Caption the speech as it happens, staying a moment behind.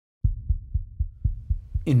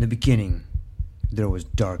In the beginning, there was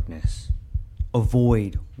darkness, a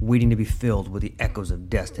void waiting to be filled with the echoes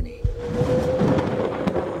of destiny.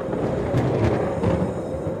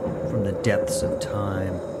 From the depths of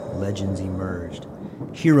time, legends emerged.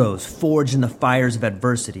 Heroes forged in the fires of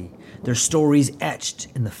adversity, their stories etched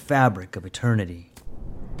in the fabric of eternity.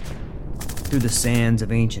 Through the sands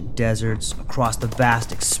of ancient deserts, across the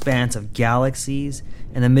vast expanse of galaxies,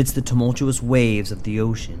 and amidst the tumultuous waves of the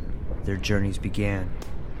ocean, their journeys began.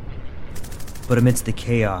 But amidst the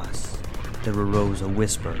chaos, there arose a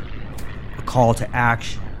whisper, a call to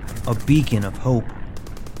action, a beacon of hope.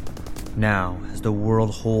 Now, as the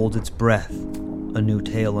world holds its breath, a new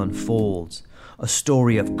tale unfolds, a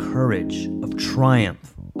story of courage, of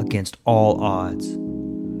triumph against all odds.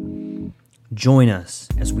 Join us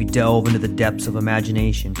as we delve into the depths of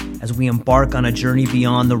imagination, as we embark on a journey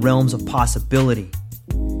beyond the realms of possibility.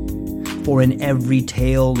 For in every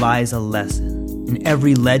tale lies a lesson, in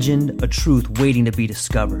every legend a truth waiting to be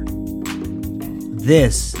discovered.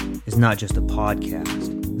 This is not just a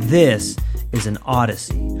podcast. This is an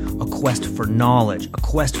odyssey, a quest for knowledge, a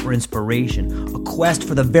quest for inspiration, a quest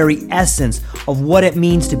for the very essence of what it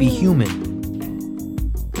means to be human.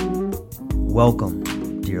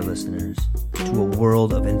 Welcome, dear listeners, to a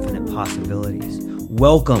world of infinite possibilities.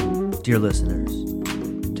 Welcome, dear listeners,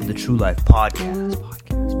 to the True Life Podcast.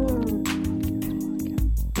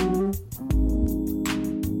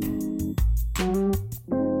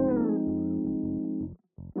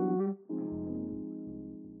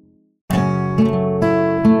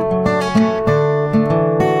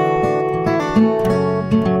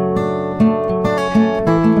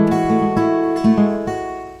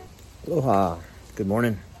 Aloha. Good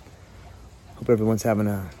morning. Hope everyone's having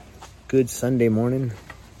a good Sunday morning,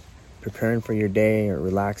 preparing for your day or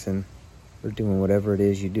relaxing or doing whatever it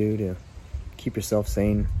is you do to keep yourself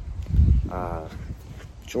sane.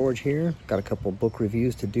 George here. Got a couple book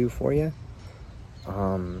reviews to do for you.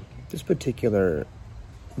 This particular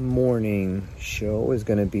morning show is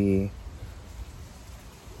going to be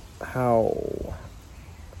how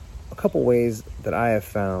a couple ways that I have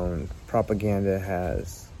found propaganda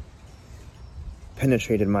has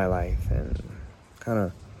penetrated my life and kind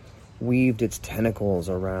of weaved its tentacles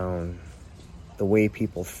around the way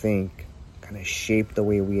people think, kind of shaped the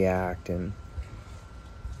way we act, and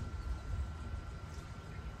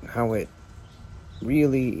how it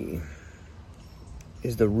really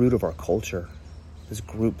is the root of our culture, this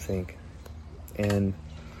groupthink. And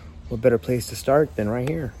what better place to start than right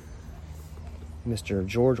here? Mr.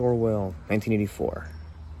 George Orwell, 1984.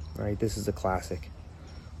 Right, this is a classic.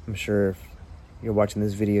 I'm sure if you're watching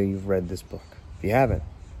this video, you've read this book. If you haven't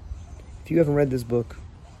read this book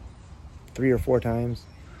 3 or 4 times,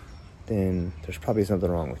 then there's probably something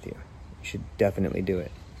wrong with you. You should definitely do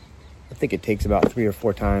it. I think it takes about 3 or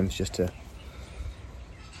 4 times just to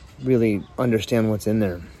really understand what's in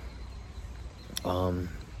there.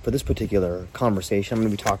 For this particular conversation, I'm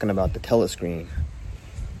going to be talking about the telescreen.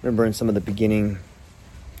 Remember in some of the beginning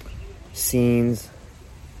scenes,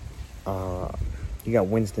 you got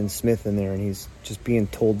Winston Smith in there, and he's just being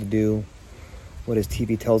told to do what his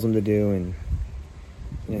TV tells him to do, and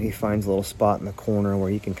he finds a little spot in the corner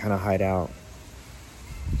where he can kind of hide out,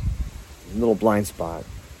 a little blind spot.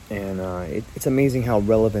 And it's amazing how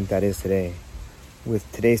relevant that is today.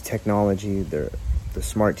 With today's technology, the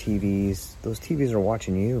smart TVs, those TVs are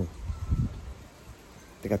watching you.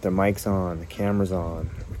 They got their mics on, the cameras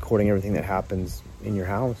on, recording everything that happens in your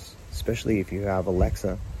house, especially if you have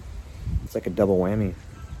Alexa. It's like a double whammy.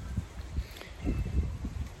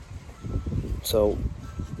 So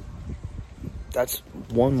that's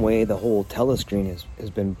one way the whole telescreen has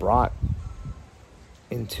been brought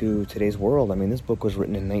into today's world. I mean, this book was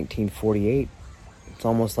written in 1948. It's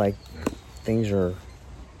almost like there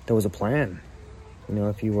was a plan.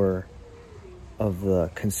 If you were of the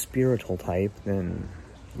conspiratorial type, then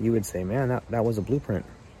you would say, man, that was a blueprint.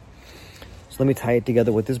 So let me tie it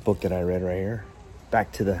together with this book that I read right here.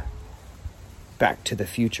 Back to the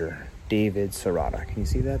Future, David Sereda. Can you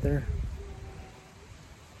see that there?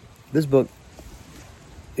 This book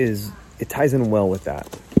it ties in well with that,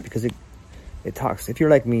 because it talks, if you're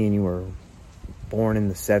like me and you were born in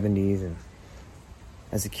the 70s and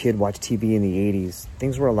as a kid watched TV in the 80s,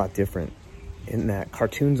 things were a lot different in that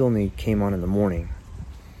cartoons only came on in the morning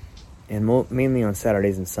and mainly on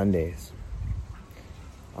Saturdays and Sundays.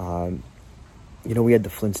 We had the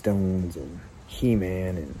Flintstones and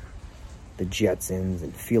He-Man and the Jetsons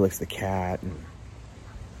and Felix the Cat, and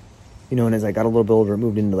as I got a little bit older, it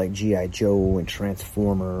moved into like G.I. Joe and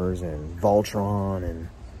Transformers and Voltron,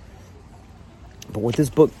 but with this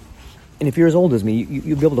book, and if you're as old as me,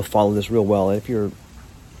 you'll be able to follow this real well. If you're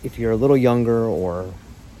if you're a little younger, or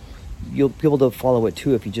you'll be able to follow it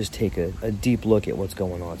too if you just take a deep look at what's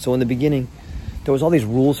going on. So in the beginning, there was all these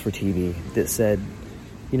rules for TV that said,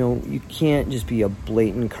 you can't just be a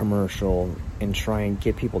blatant commercial and try and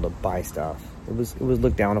get people to buy stuff. It was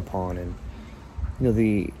looked down upon, and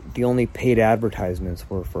the only paid advertisements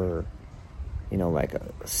were for like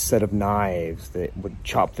a set of knives that would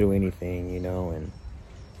chop through anything, and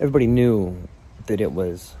everybody knew that it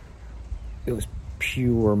was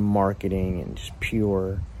pure marketing and just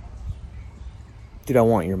pure, dude, I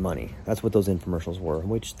want your money. That's what those infomercials were,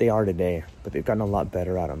 which they are today, but they've gotten a lot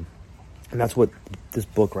better at them. And that's what this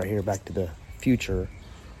book right here, Back to the Future,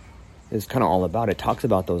 is kind of all about. It talks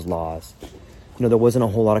about those laws. There wasn't a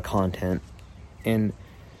whole lot of content, and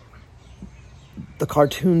the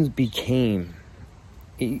cartoons became,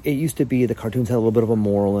 it used to be the cartoons had a little bit of a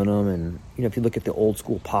moral in them, and if you look at the old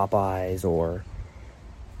school Popeyes, or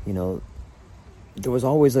there was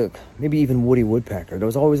always maybe even Woody Woodpecker, there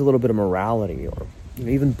was always a little bit of morality, or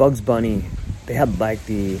even Bugs Bunny. They had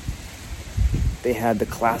the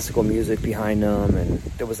classical music behind them, and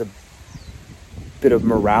there was a bit of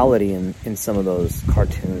morality in some of those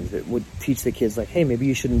cartoons that would teach the kids, like, hey, maybe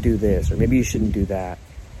you shouldn't do this, or maybe you shouldn't do that.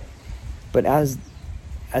 But as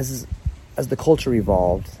the culture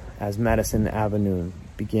evolved, as Madison Avenue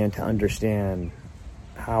began to understand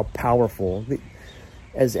how powerful,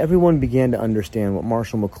 as everyone began to understand what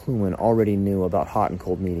Marshall McLuhan already knew about hot and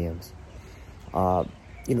cold mediums,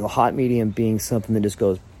 hot medium being something that just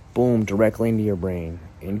goes boom directly into your brain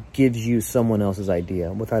and gives you someone else's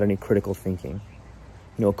idea without any critical thinking.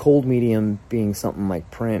 A cold medium being something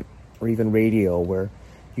like print or even radio, where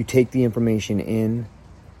you take the information in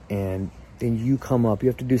and then you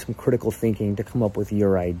have to do some critical thinking to come up with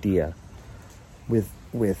your idea. With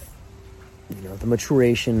the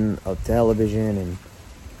maturation of television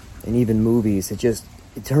and even movies, it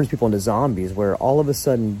turns people into zombies, where all of a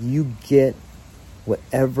sudden you get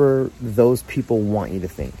whatever those people want you to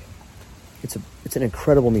think. It's an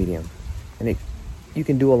incredible medium, and you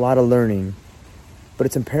can do a lot of learning, but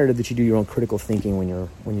it's imperative that you do your own critical thinking when you're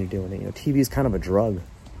doing it. TV is kind of a drug,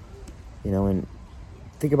 and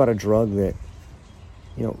think about a drug that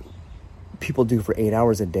people do for 8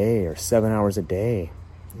 hours a day or 7 hours a day.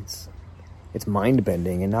 It's mind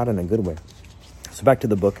bending, and not in a good way. So back to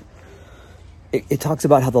the book. It talks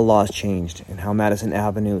about how the laws changed and how Madison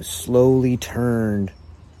Avenue slowly turned,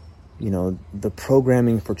 the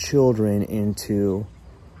programming for children into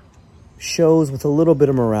shows with a little bit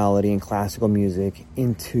of morality and classical music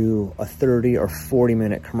into a 30 or 40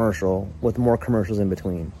 minute commercial with more commercials in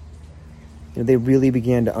between. They really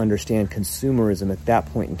began to understand consumerism at that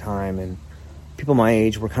point in time, and people my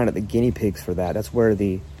age were kind of the guinea pigs for that. That's where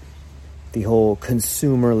the whole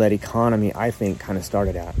consumer-led economy, I think, kind of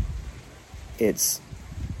started at. It's,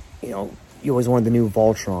 you always wanted the new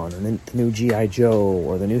Voltron, and then the new G.I. Joe,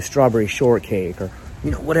 or the new Strawberry Shortcake, or,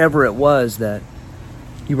 whatever it was that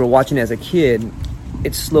you were watching as a kid.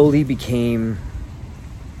 It slowly became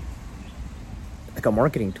like a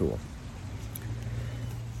marketing tool.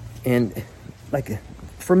 And,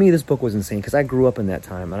 for me, this book was insane, because I grew up in that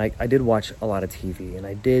time, and I did watch a lot of TV,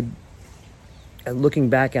 and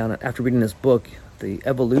looking back on it, after reading this book, the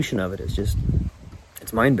evolution of it is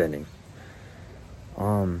it's mind-bending.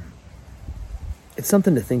 It's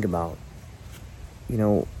something to think about.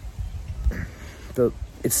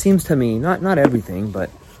 It seems to me, not everything, but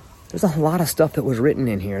there's a lot of stuff that was written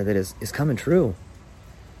in here that is coming true.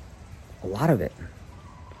 A lot of it.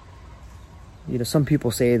 Some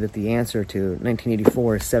people say that the answer to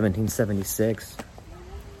 1984 is 1776,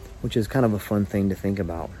 which is kind of a fun thing to think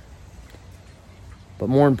about. But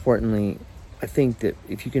more importantly, I think that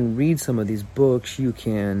if you can read some of these books, you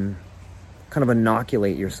can kind of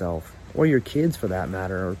inoculate yourself, or your kids for that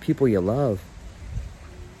matter, or people you love,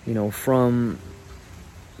 from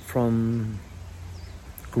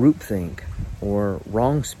groupthink, or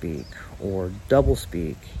wrong speak, or double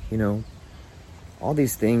speak, all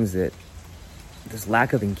these things that, this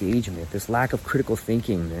lack of engagement, this lack of critical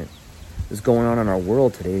thinking that is going on in our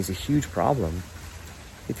world today is a huge problem.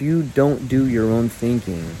 If you don't do your own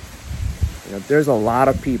thinking, there's a lot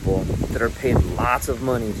of people that are paid lots of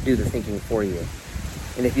money to do the thinking for you.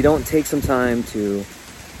 And if you don't take some time to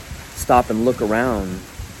stop and look around,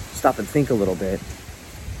 stop and think a little bit,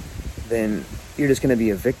 then you're just going to be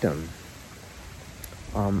a victim.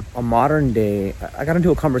 A modern day, I got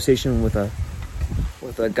into a conversation with a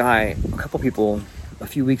guy, a couple people a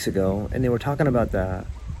few weeks ago, and they were talking about the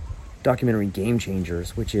documentary Game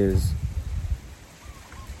Changers, which is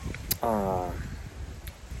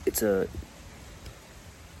it's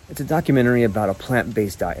a documentary about a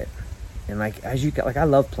plant-based diet. And like, I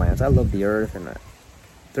love plants. I love the earth, and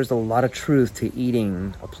there's a lot of truth to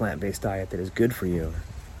eating a plant-based diet that is good for you.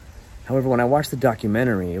 However, when I watched the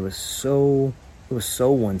documentary, it was so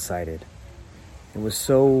one-sided. It was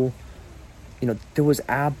so, there was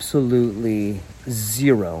absolutely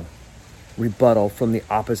zero rebuttal from the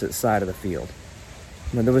opposite side of the field.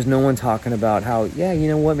 There was no one talking about how,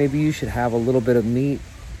 maybe you should have a little bit of meat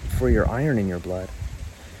for your iron in your blood.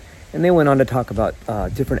 And they went on to talk about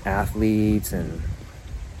different athletes and,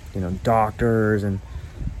 doctors. And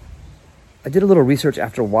I did a little research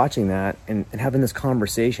after watching that and having this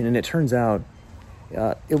conversation. And it turns out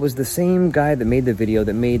it was the same guy that made the video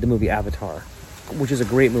that made the movie Avatar, which is a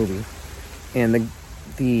great movie. And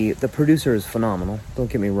the producer is phenomenal. Don't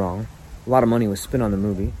get me wrong. A lot of money was spent on the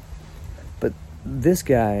movie. But this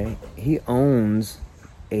guy, he owns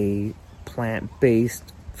a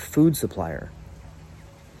plant-based food supplier.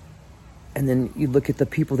 And then you look at the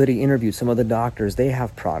people that he interviewed, some of the doctors, they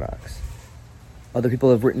have products. Other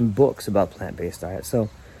people have written books about plant-based diet. So,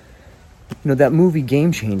 that movie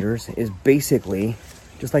Game Changers is basically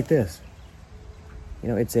just like this.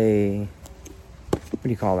 It's a, what do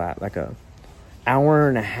you call that? Like a hour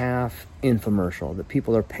and a half infomercial that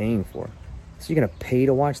people are paying for. So you're going to pay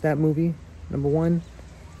to watch that movie, number one,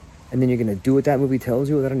 and then you're going to do what that movie tells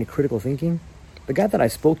you without any critical thinking. The guy that I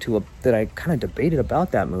spoke to, that I kind of debated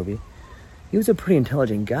about that movie, he was a pretty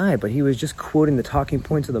intelligent guy, but he was just quoting the talking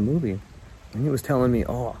points of the movie. And he was telling me,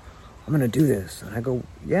 I'm going to do this. And I go,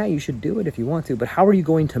 yeah, you should do it if you want to, but how are you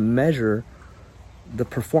going to measure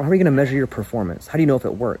how are you going to measure your performance? How do you know if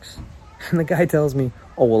it works? And the guy tells me,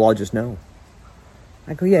 I'll just know.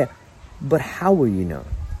 I go, yeah, but how will you know?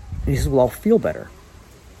 And he says, I'll feel better.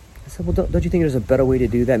 I said, well, don't you think there's a better way to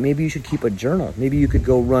do that? Maybe you should keep a journal. Maybe you could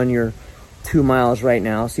go run your 2 miles right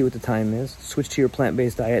now, see what the time is, switch to your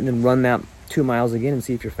plant-based diet, and then run that 2 miles again and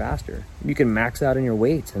see if you're faster. You can max out in your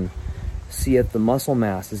weights and see if the muscle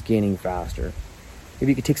mass is gaining faster.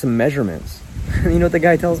 Maybe you could take some measurements. You know what the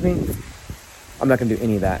guy tells me? I'm not going to do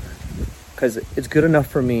any of that because it's good enough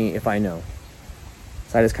for me if I know.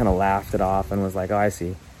 So I just kind of laughed it off and was like, I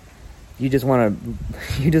see. You just want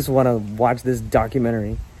to watch this documentary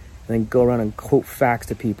and then go around and quote facts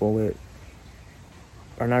to people that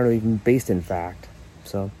are not really even based in fact.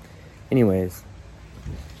 So, anyways,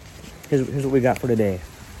 here's what we got for today.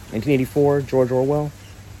 1984, George Orwell.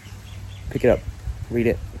 Pick it up, read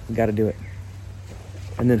it. You got to do it,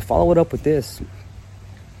 and then follow it up with this.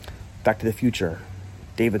 Back to the Future,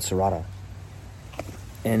 David Serrata.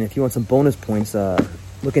 And if you want some bonus points,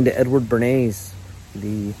 look into Edward Bernays,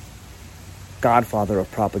 the godfather of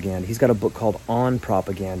propaganda. He's got a book called On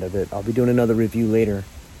Propaganda that I'll be doing another review later.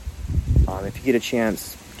 If you get a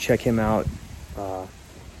chance, check him out.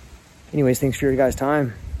 Anyways, thanks for your guys'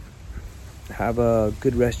 time. Have a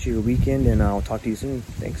good rest of your weekend, and I'll talk to you soon.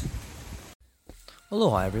 Thanks.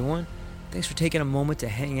 Aloha, everyone. Thanks for taking a moment to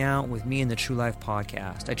hang out with me in the True Life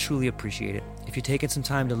Podcast. I truly appreciate it. If you're taking some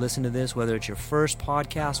time to listen to this, whether it's your first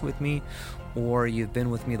podcast with me or you've been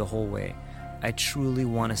with me the whole way, I truly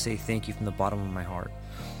want to say thank you from the bottom of my heart.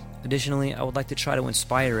 Additionally, I would like to try to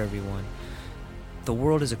inspire everyone. The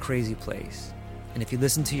world is a crazy place, and if you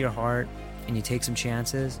listen to your heart and you take some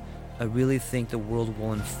chances, I really think the world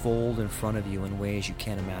will unfold in front of you in ways you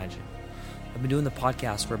can't imagine. I've been doing the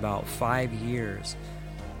podcast for about 5 years.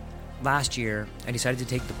 Last year, I decided to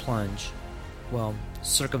take the plunge. Well,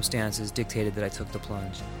 circumstances dictated that I took the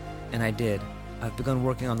plunge, and I did. I've begun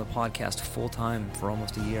working on the podcast full-time for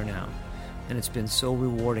almost a year now, and it's been so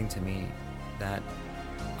rewarding to me that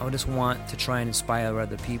I just want to try and inspire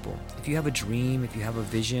other people. If you have a dream, if you have a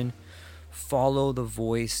vision, follow the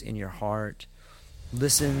voice in your heart,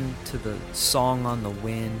 listen to the song on the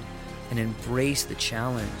wind, and embrace the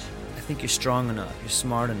challenge. I think you're strong enough, you're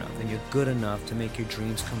smart enough, and you're good enough to make your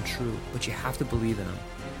dreams come true, but you have to believe in them.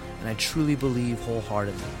 And I truly believe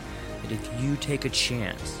wholeheartedly that if you take a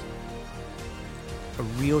chance, a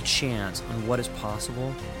real chance on what is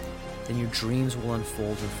possible, then your dreams will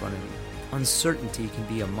unfold in front of you. Uncertainty can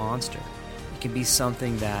be a monster. It can be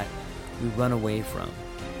something that we run away from.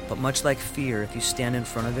 But much like fear, if you stand in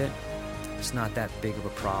front of it, it's not that big of a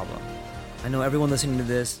problem. I know everyone listening to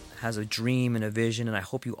this has a dream and a vision, and I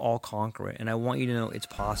hope you all conquer it. And I want you to know it's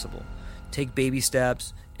possible. Take baby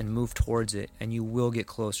steps and move towards it, and you will get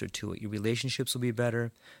closer to it. Your relationships will be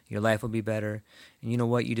better. Your life will be better. And you know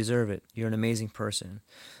what? You deserve it. You're an amazing person.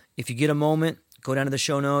 If you get a moment, go down to the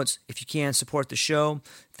show notes. If you can, support the show.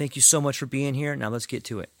 Thank you so much for being here. Now let's get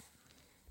to it.